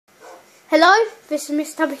Hello, this is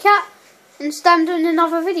Mr. Tabby Cat, and today I'm doing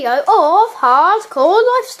another video of hardcore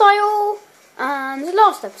lifestyle. And the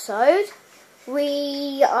last episode,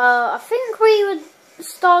 I think we were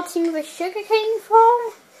starting the sugarcane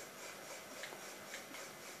farm.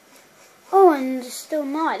 Oh, and it's still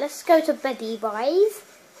night. Let's go to beddy, guys.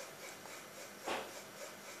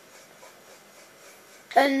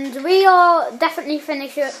 And we are definitely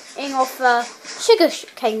finishing off the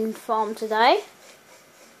sugarcane farm today.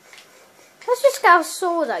 Let's just get our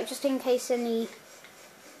sword out, just in case any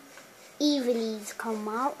evilies come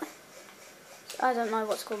out. I don't know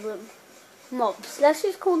what's called them. Mobs. Let's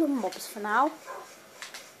just call them mobs for now.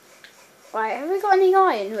 Right, have we got any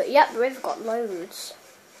iron? Yep, we've got loads.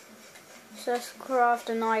 So let's craft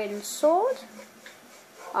an iron sword.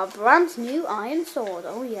 Our brand new iron sword,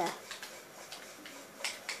 oh yeah.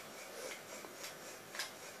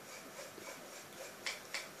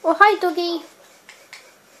 Oh, hi doggy.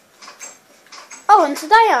 Oh, and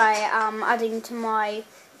today I am adding to my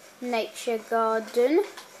nature garden.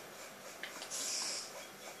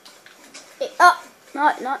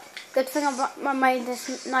 No. Good thing I made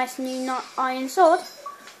this nice new iron sword.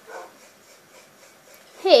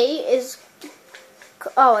 He is...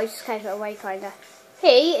 Oh, I just gave it away, kinda.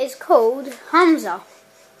 He is called Hamza.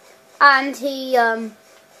 And he's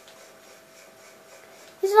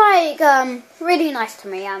like, really nice to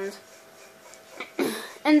me, and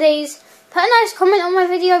he's put a nice comment on my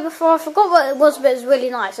video before. I forgot what it was, but it was really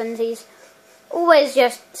nice, and he's always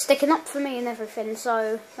just sticking up for me and everything,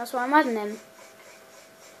 so that's why I'm adding him.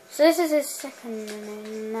 So this is his second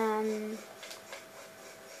name.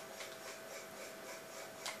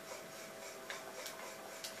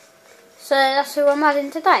 So that's who I'm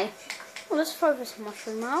adding today. Well, let's throw this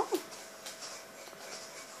mushroom out.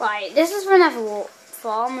 Right, this is the Netherwart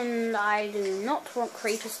farm, and I do not want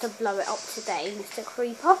creepers to blow it up today, Mr.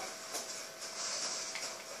 Creeper.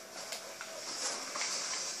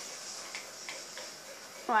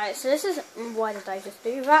 Right, so this is... Why did I just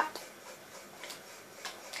do that?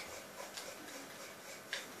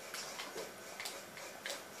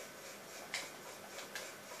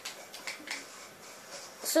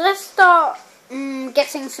 So let's start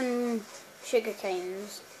getting some sugar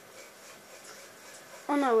canes.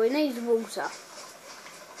 Oh no, we need water.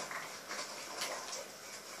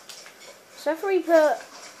 So if we put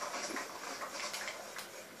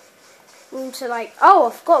water like... Oh,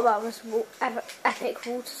 I forgot about this epic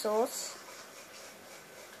water source.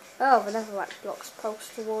 Oh, the netherrack blocks pulse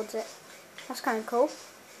towards it. That's kind of cool.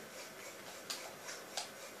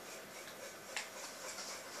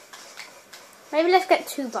 Maybe let's get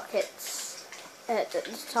 2 buckets at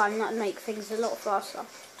this time. That'd make things a lot faster.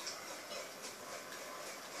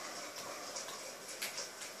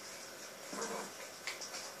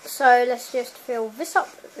 So let's just fill this up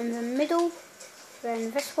in the middle,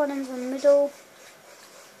 then this one in the middle,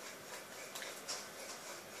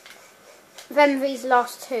 then these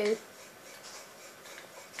last 2.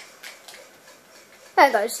 There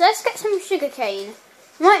we go. So let's get some sugarcane.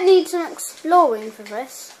 Might need some exploring for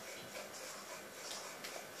this.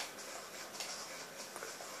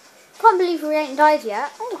 Can't believe we ain't died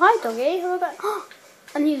yet. Oh, hi doggy. Who have we got? Oh,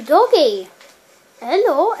 a new doggy.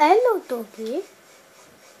 Hello doggy.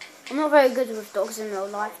 I'm not very good with dogs in real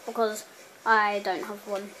life because I don't have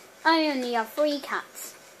one. I only have 3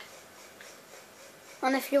 cats.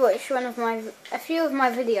 And if you watch a few of my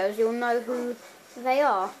videos, you'll know who they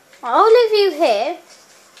are. I'll leave you here,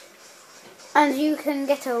 and you can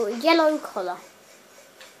get a yellow collar.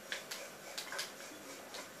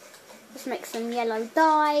 Let's make some yellow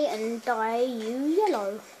dye and dye you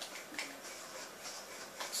yellow,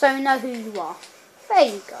 so we know who you are. There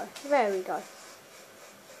you go. There we go.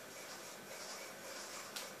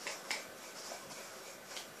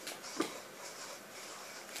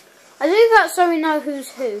 I do that so we know who's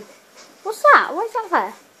who. What's that? Why is that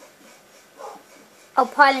there? Oh,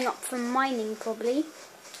 piling up from mining, probably.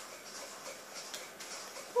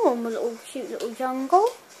 Oh, my little cute little jungle.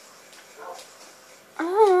 I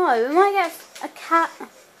don't know. We might get a cat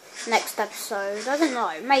next episode. I don't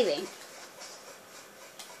know. Maybe.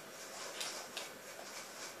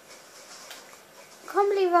 I can't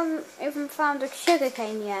believe I haven't even found a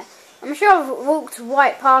sugarcane yet. I'm sure I've walked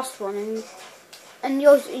right past one, and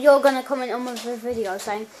you're gonna comment on the video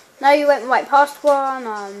saying, no, you went right past one,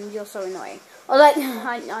 you're so annoying. Or like,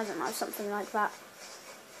 I don't know, something like that.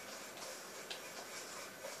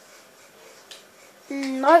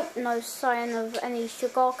 Nope, no sign of any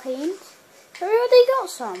sugar canes. We already got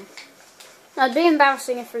some. No, it'd be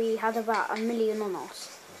embarrassing if we had about 1 million on us,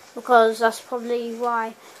 because that's probably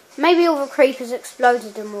why. Maybe all the creepers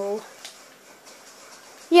exploded them all.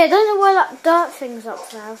 Yeah, I don't know why that dirt thing's up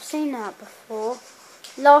there. I've seen that before.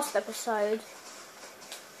 Last episode.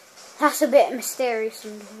 That's a bit mysterious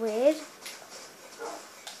and weird.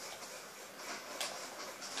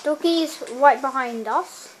 Doggy's right behind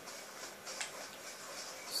us.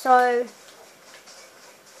 So,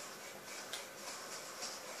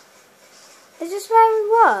 is this where we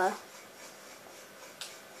were?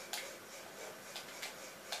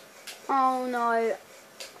 Oh no.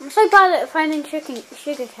 I'm so bad at finding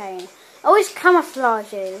sugarcane. It always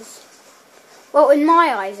camouflages. Well, in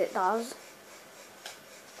my eyes it does.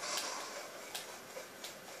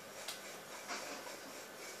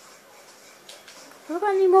 Have I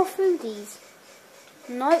got any more foodies?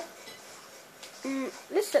 Nope.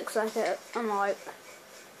 This looks like a nope.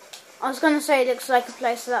 I was going to say it looks like a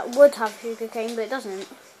place that would have sugarcane, but it doesn't.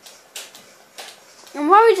 I'm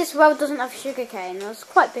worried this world doesn't have sugarcane. It's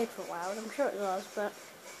quite big for a world, I'm sure it does, but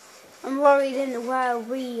I'm worried in where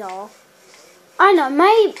we are. I know,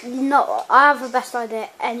 maybe not. I have the best idea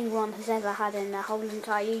anyone has ever had in their whole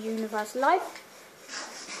entire universe life.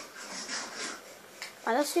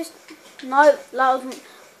 Right, let's just... No,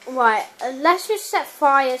 right, let's just set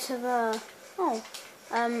fire to the... Oh,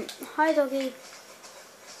 hi doggy.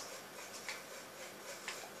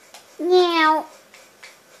 Meow.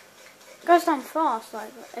 Goes down fast,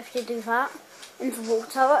 like, if you do that. Into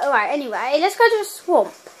water. Alright, anyway, let's go to the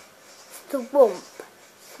swamp. Swamp.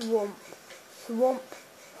 Swamp. Swamp.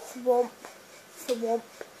 Swamp. Swamp.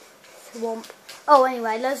 Swamp. Oh,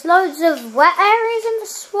 anyway, there's loads of wet areas in the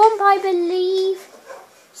swamp, I believe.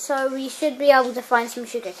 So we should be able to find some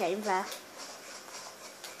sugarcane there.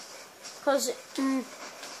 Because in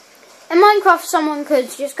Minecraft someone could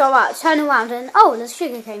just go out, turn around and, oh, there's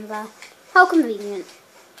sugarcane there. How convenient.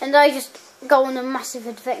 And I just go on a massive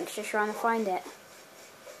adventure trying to find it.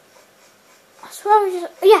 I swear I just,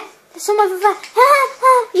 yeah, there's some over there.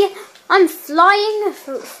 Yeah, I'm flying,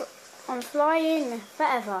 I'm flying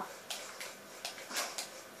forever.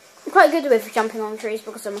 I'm quite good with jumping on trees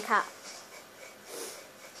because I'm a cat.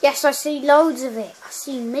 Yes, I see loads of it. I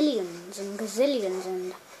see millions and gazillions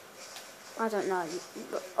and I don't know.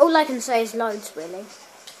 All I can say is loads, really.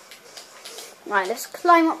 Right, let's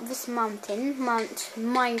climb up this mountain. Mount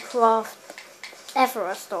Minecraft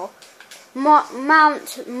Everest or Mount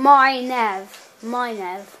Minev. Mount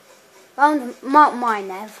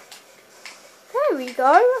Minev. There we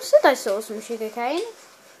go. I said I saw some sugarcane.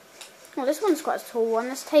 Oh, this one's quite a tall one.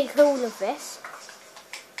 Let's take all of this.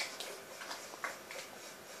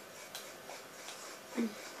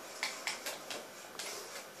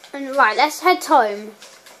 And right, let's head home.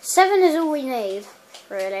 7 is all we need,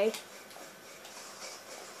 really.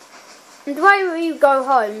 And the way we go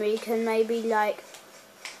home, we can maybe, like,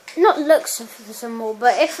 not look for some more,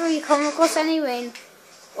 but if we come across any rain,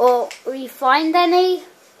 or we find any,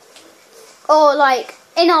 or, like,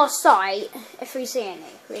 in our sight, if we see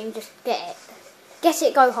any, we can just get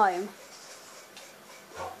it, go home.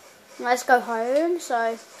 Let's go home.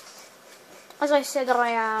 So, as I said, I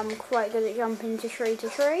am quite good at jumping to tree to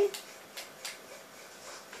tree.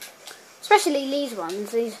 Especially these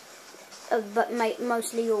ones, these are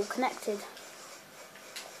mostly all connected.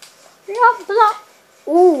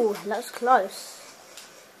 Ooh, that's close.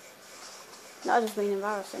 That would have been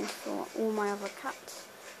embarrassing for all my other cats.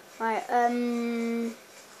 Right,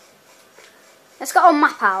 let's get our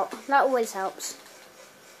map out. That always helps.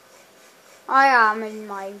 I am in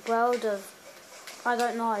my world of, I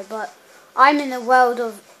don't know, but I'm in a world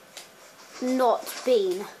of not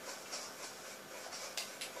being.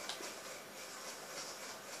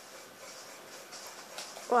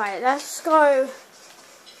 Right, let's go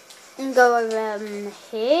and go over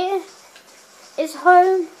here. Is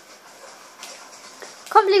home.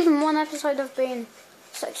 Can't believe in one episode I've been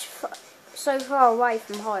so far away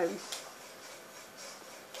from home.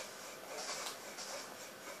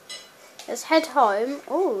 Let's head home.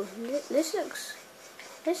 Oh, this looks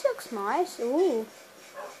nice. Ooh,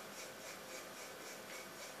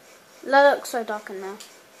 that looks so dark in there.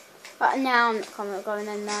 But now I'm not going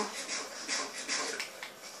in there.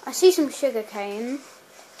 I see some sugar cane.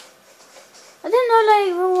 I didn't know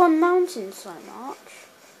they were on mountains so much.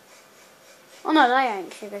 Oh no, they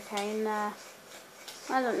ain't sugar cane. I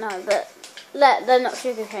don't know, but they're not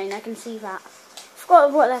sugar cane. I can see that. I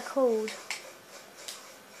forgot what they're called.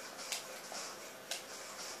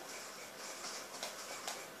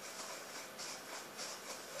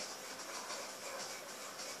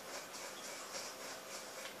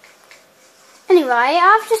 Anyway,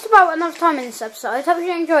 I've just about run out of time in this episode. Hope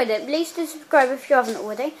you enjoyed it. Please do subscribe if you haven't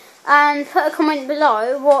already. And put a comment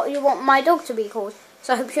below what you want my dog to be called.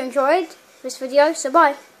 So I hope you enjoyed this video. So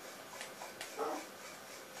bye.